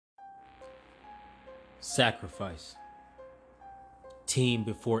Sacrifice, team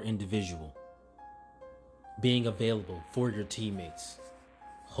before individual, being available for your teammates,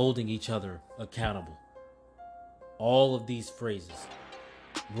 holding each other accountable. All of these phrases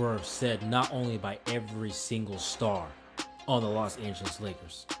were said not only by every single star on the Los Angeles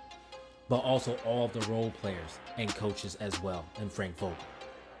Lakers, but also all of the role players and coaches as well, and Frank Vogel.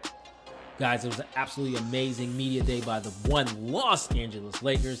 Guys, it was an absolutely amazing media day by the one Los Angeles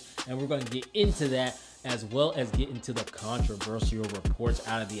Lakers, and we're going to get into that as well as get into the controversial reports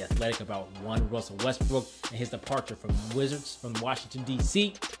out of The Athletic about one Russell Westbrook and his departure from Wizards from Washington,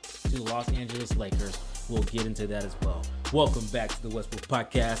 D.C. to the Los Angeles Lakers. We'll get into that as well. Welcome back to the Westbrook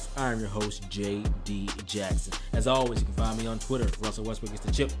Podcast. I'm your host, J.D. Jackson. As always, you can find me on Twitter, Russell Westbrook is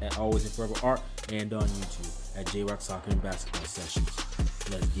the Chip, at Always and Forever Art, and on YouTube at J-Rock Soccer and Basketball Sessions.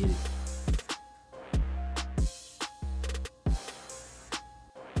 Let's get it.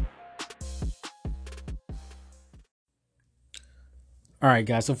 All right,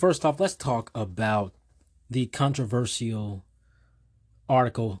 guys. So first off, let's talk about the controversial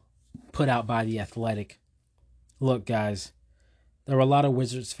article put out by The Athletic. Look, guys, there were a lot of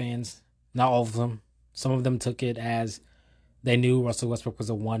Wizards fans, not all of them. Some of them took it as they knew Russell Westbrook was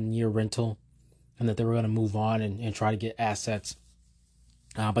a one-year rental and that they were going to move on and try to get assets.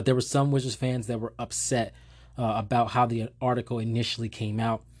 But there were some Wizards fans that were upset about how the article initially came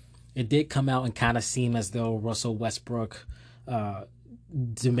out. It did come out and kind of seem as though Russell Westbrook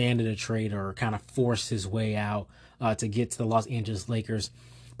demanded a trade or kind of forced his way out to get to the Los Angeles Lakers.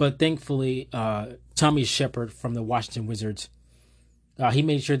 But thankfully, Tommy Shepard from the Washington Wizards, he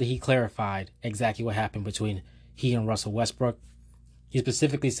made sure that he clarified exactly what happened between he and Russell Westbrook. He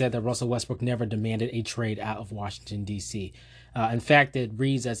specifically said that Russell Westbrook never demanded a trade out of Washington, D.C. In fact, it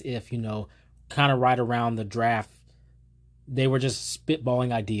reads as if, kind of right around the draft, they were just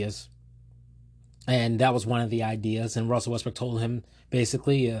spitballing ideas. And that was one of the ideas. And Russell Westbrook told him,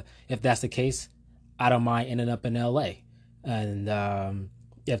 basically, if that's the case, I don't mind ending up in L.A. And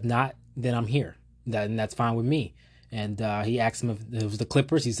if not, then I'm here. And that's fine with me. And he asked him if it was the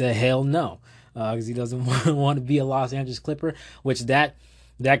Clippers. He said, hell no. Because he doesn't want to be a Los Angeles Clipper, which that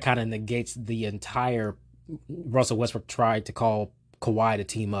kind of negates the entire Russell Westbrook tried to call Kawhi to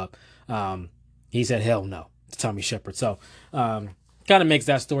team up. He said, hell no, to Tommy Shepard. So kind of makes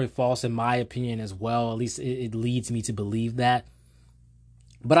that story false, in my opinion, as well. At least it leads me to believe that.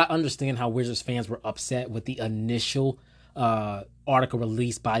 But I understand how Wizards fans were upset with the initial article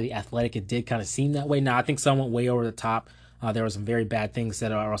released by The Athletic. It did kind of seem that way. Now, I think some went way over the top. There were some very bad things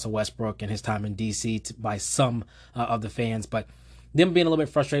said about Russell Westbrook and his time in D.C. by some of the fans. But them being a little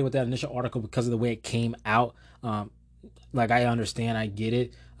bit frustrated with that initial article because of the way it came out, like, I understand, I get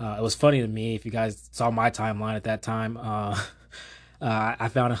it. It was funny to me. If you guys saw my timeline at that time, I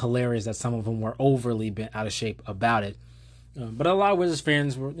found it hilarious that some of them were overly bent out of shape about it. But a lot of Wizards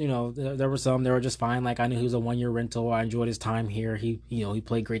fans were, there were some, they were just fine. Like, I knew he was a one-year rental. I enjoyed his time here. He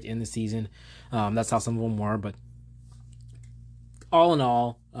played great in the season. That's how some of them were. But all in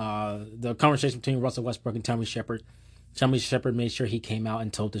all, the conversation between Russell Westbrook and Tommy Shepard made sure he came out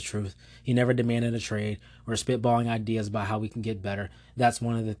and told the truth. He never demanded a trade or spitballing ideas about how we can get better. That's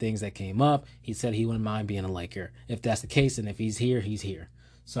one of the things that came up. He said he wouldn't mind being a Laker. If that's the case, and if he's here, he's here.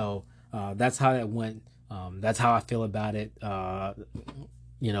 So that's how that went. That's how I feel about it. A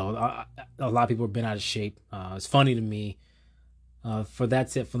lot of people have been out of shape. It's funny to me.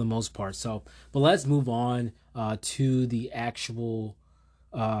 That's it for the most part. So, but let's move on to the actual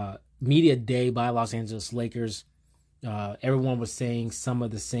media day by Los Angeles Lakers. Everyone was saying some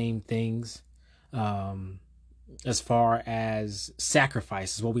of the same things as far as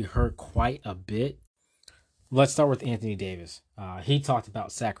sacrifice is what we heard quite a bit. Let's start with Anthony Davis. He talked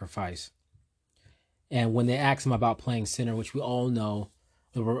about sacrifice. And when they asked him about playing center, which we all know,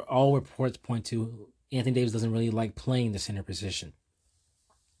 all reports point to, Anthony Davis doesn't really like playing the center position.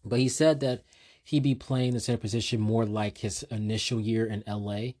 But he said that he'd be playing the center position more like his initial year in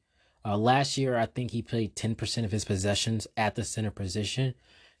LA. Last year, I think he played 10% of his possessions at the center position.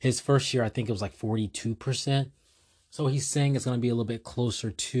 His first year, I think it was like 42%. So he's saying it's going to be a little bit closer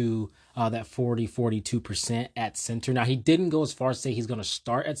to that 42% at center. Now, he didn't go as far as say he's going to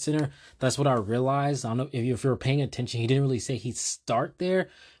start at center. That's what I realized. I don't know if you were paying attention. He didn't really say he'd start there,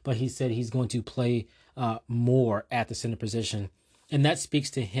 but he said he's going to play more at the center position. And that speaks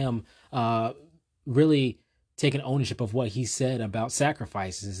to him really taking ownership of what he said about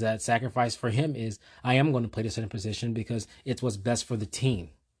sacrifices. That sacrifice for him is, I am going to play the center position because it's what's best for the team.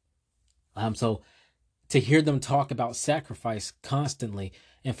 So to hear them talk about sacrifice constantly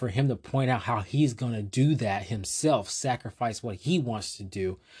and for him to point out how he's going to do that himself, sacrifice what he wants to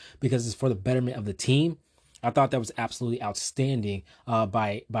do because it's for the betterment of the team. I thought that was absolutely outstanding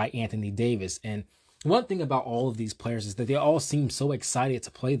by Anthony Davis. And one thing about all of these players is that they all seem so excited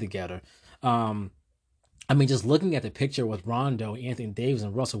to play together. I mean, just looking at the picture with Rondo, Anthony Davis,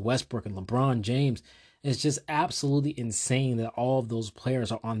 and Russell Westbrook and LeBron James, it's just absolutely insane that all of those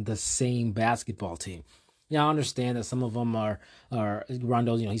players are on the same basketball team. Now, I understand that some of them are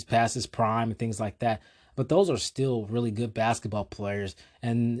Rondo, he's past his prime and things like that. But those are still really good basketball players,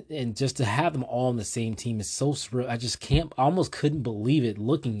 and just to have them all on the same team is so surreal. I just can't, almost couldn't believe it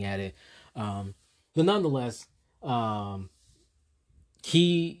looking at it. But nonetheless,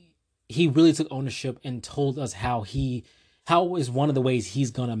 he really took ownership and told us how is one of the ways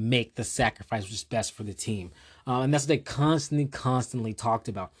he's gonna make the sacrifice which is best for the team, and that's what they constantly talked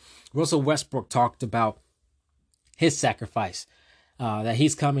about. Russell Westbrook talked about his sacrifice. That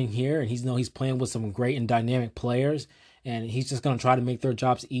he's coming here and he's playing with some great and dynamic players, and he's just going to try to make their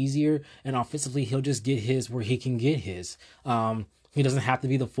jobs easier. And offensively, he'll just get his where he can get his. He doesn't have to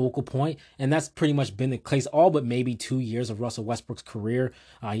be the focal point, and that's pretty much been the case all but maybe 2 years of Russell Westbrook's career.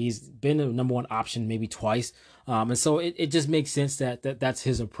 He's been the number one option maybe twice, and so it just makes sense that's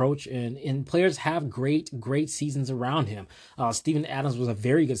his approach. And players have great seasons around him. Steven Adams was a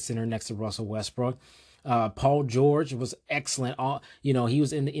very good center next to Russell Westbrook. Paul George was excellent. He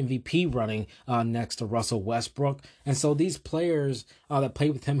was in the MVP running next to Russell Westbrook. And so these players that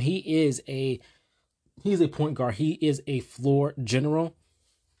play with him, he's a point guard. He is a floor general.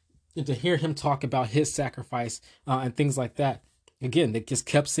 And to hear him talk about his sacrifice and things like that, again, they just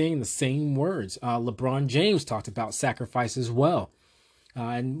kept saying the same words. LeBron James talked about sacrifice as well.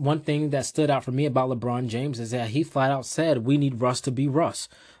 And one thing that stood out for me about LeBron James is that he flat out said, we need Russ to be Russ.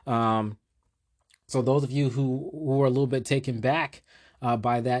 So those of you who are a little bit taken back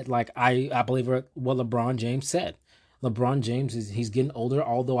by that, like I believe what LeBron James said. LeBron James he's getting older,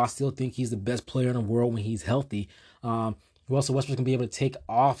 although I still think he's the best player in the world when he's healthy. Russell Westbrook can be able to take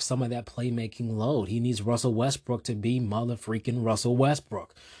off some of that playmaking load. He needs Russell Westbrook to be mother freaking Russell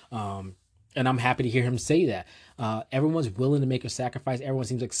Westbrook. And I'm happy to hear him say that. Everyone's willing to make a sacrifice. Everyone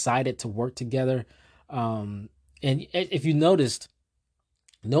seems excited to work together. And if you noticed,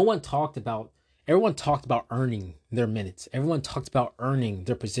 everyone talked about earning their minutes. Everyone talked about earning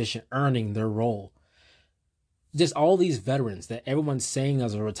their position, earning their role. Just all these veterans that everyone's saying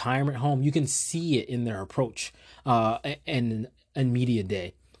as a retirement home, you can see it in their approach and media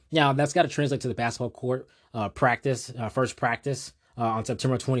day. Now, that's got to translate to the basketball court first practice on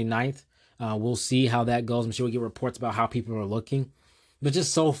September 29th. We'll see how that goes. I'm sure we'll get reports about how people are looking. But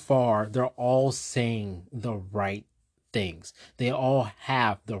just so far, they're all saying the right things. They all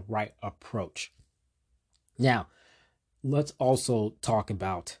have the right approach. Now, let's also talk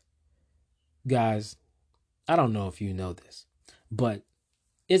about, guys, I don't know if you know this, but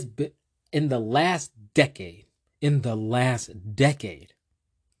it's been in the last decade,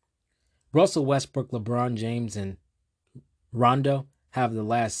 Russell Westbrook, LeBron James, and Rondo have the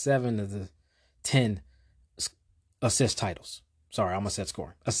last 7 of the 10 assist titles. Sorry, I almost said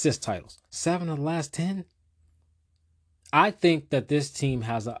scoring. Assist titles. 7 of the last 10? I think that this team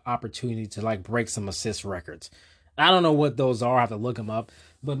has an opportunity to break some assist records. I don't know what those are. I have to look them up.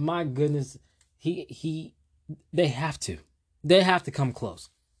 But my goodness, they have to. They have to come close.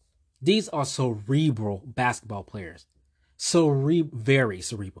 These are cerebral basketball players. Very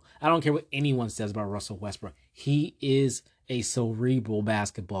cerebral. I don't care what anyone says about Russell Westbrook. He is a cerebral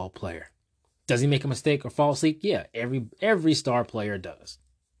basketball player. Does he make a mistake or fall asleep? Yeah, every star player does.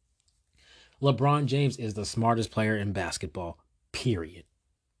 LeBron James is the smartest player in basketball, period.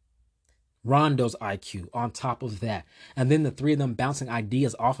 Rondo's IQ on top of that. And then the three of them bouncing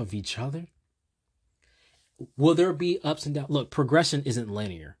ideas off of each other. Will there be ups and downs? Look, progression isn't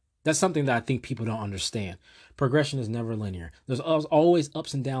linear. That's something that I think people don't understand. Progression is never linear. There's always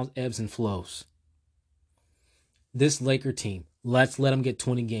ups and downs, ebbs and flows. This Laker team, let's let them get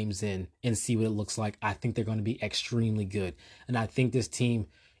 20 games in and see what it looks like. I think they're going to be extremely good. And I think this team,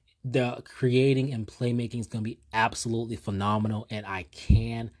 the creating and playmaking is going to be absolutely phenomenal. And I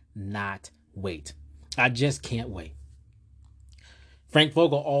cannot wait. I just can't wait. Frank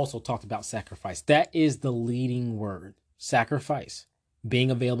Vogel also talked about sacrifice. That is the leading word. Sacrifice.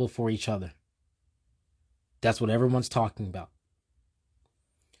 Being available for each other. That's what everyone's talking about.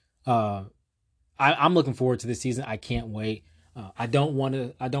 I'm looking forward to this season. I can't wait. I don't want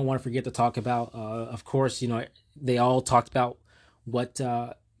to forget to talk about. Of course, they all talked about what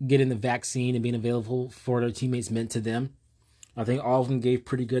getting the vaccine and being available for their teammates meant to them. I think all of them gave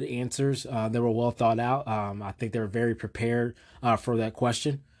pretty good answers. They were well thought out. I think they were very prepared for that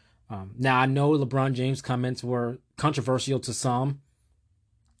question. Now, I know LeBron James' comments were controversial to some.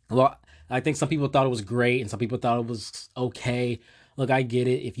 Well, I think some people thought it was great and some people thought it was okay. Look, I get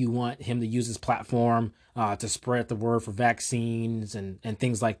it. If you want him to use his platform to spread the word for vaccines and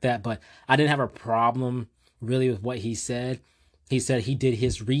things like that. But I didn't have a problem really with what he said. He said he did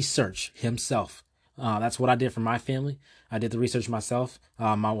his research himself. That's what I did for my family. I did the research myself.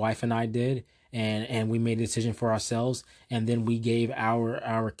 My wife and I did. And we made a decision for ourselves. And then we gave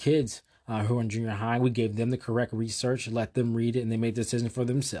our kids who are in junior high, we gave them the correct research, let them read it, and they made the decision for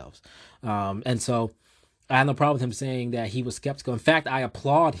themselves. And so I had no problem with him saying that he was skeptical. In fact, I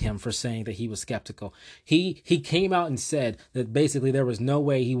applaud him for saying that he was skeptical. He came out and said that basically there was no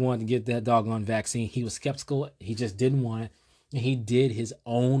way he wanted to get that doggone vaccine. He was skeptical. He just didn't want it. And he did his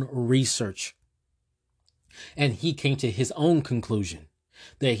own research. And he came to his own conclusion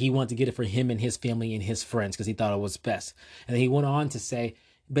that he wanted to get it for him and his family and his friends because he thought it was best. And then he went on to say,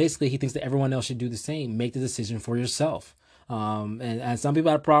 basically, he thinks that everyone else should do the same. Make the decision for yourself. And some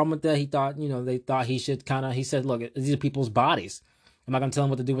people had a problem with that. He thought, they thought he should he said, look, these are people's bodies. I'm not going to tell them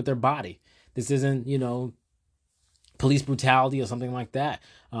what to do with their body. This isn't, police brutality or something like that.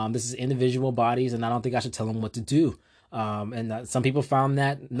 This is individual bodies, and I don't think I should tell them what to do. And some people found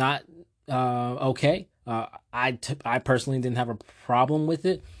that not okay. I personally didn't have a problem with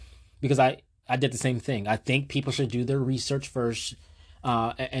it because I did the same thing. I think people should do their research first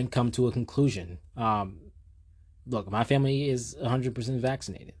and come to a conclusion. Look, my family is 100%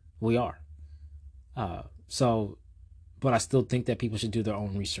 vaccinated. We are. But I still think that people should do their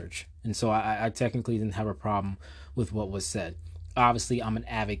own research. And so I technically didn't have a problem with what was said. Obviously, I'm an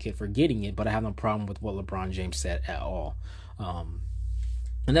advocate for getting it, but I have no problem with what LeBron James said at all.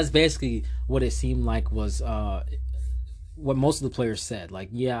 And that's basically what it seemed like was what most of the players said. Like,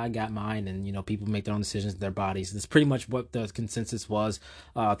 yeah, I got mine, and people make their own decisions with their bodies. That's pretty much what the consensus was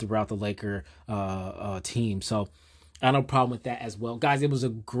throughout the Laker team. So I have no problem with that as well. Guys, it was a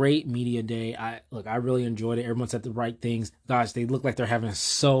great media day. I really enjoyed it. Everyone said the right things. Gosh, they look like they're having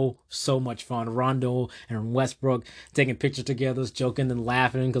so much fun. Rondo and Westbrook taking pictures together, joking and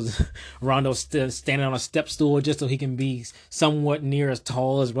laughing because Rondo's still standing on a step stool just so he can be somewhat near as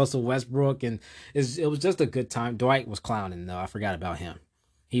tall as Russell Westbrook. And it was just a good time. Dwight was clowning, though. I forgot about him.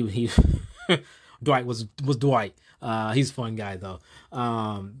 He Dwight was Dwight. He's a fun guy, though.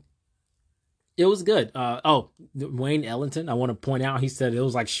 It was good. Wayne Ellington, I want to point out, he said it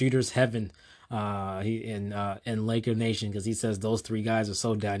was like shooter's heaven in Laker Nation because he says those three guys are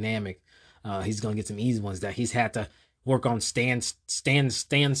so dynamic. He's going to get some easy ones that he's had to work on standstill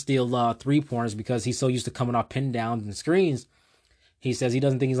 3-pointers because he's so used to coming off pin downs and screens. He says he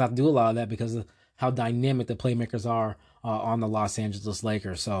doesn't think he's going to have to do a lot of that because of how dynamic the playmakers are on the Los Angeles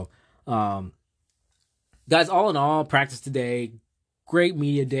Lakers. So, guys, all in all, practice today, great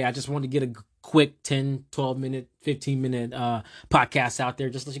media day. I just wanted to get a quick 10, 12 minute, 15 minute podcast out there.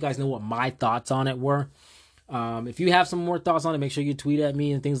 Just let you guys know what my thoughts on it were. If you have some more thoughts on it, make sure you tweet at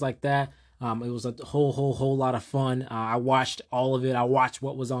me and things like that. It was a whole lot of fun. I watched all of it. I watched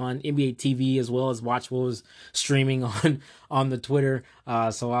what was on NBA TV as well as watched what was streaming on the Twitter.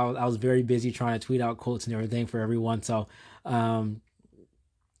 So I was very busy trying to tweet out quotes and everything for everyone. So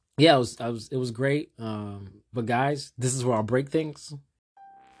yeah, it was great. But guys, this is where I'll break things.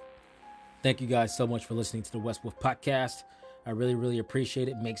 Thank you guys so much for listening to the West Wolf Podcast. I really appreciate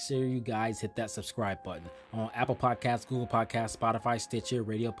it. Make sure you guys hit that subscribe button on Apple Podcasts, Google Podcasts, Spotify, Stitcher,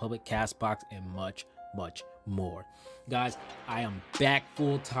 Radio Public, CastBox, and much more. Guys, I am back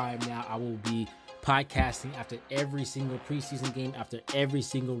full time now. I will be podcasting after every single preseason game, after every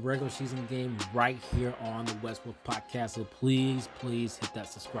single regular season game right here on the West Wolf Podcast. So please hit that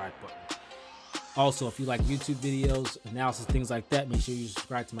subscribe button. Also, if you like YouTube videos, analysis, things like that, make sure you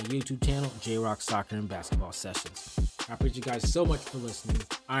subscribe to my YouTube channel, J-Rock Soccer and Basketball Sessions. I appreciate you guys so much for listening.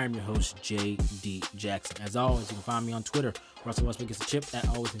 I am your host, J.D. Jackson. As always, you can find me on Twitter, Russell Westbrook Gets a Chip, at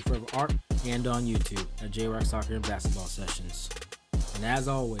Always in Forever Art, and on YouTube, at J-Rock Soccer and Basketball Sessions. And as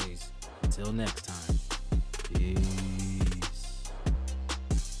always, until next time, peace.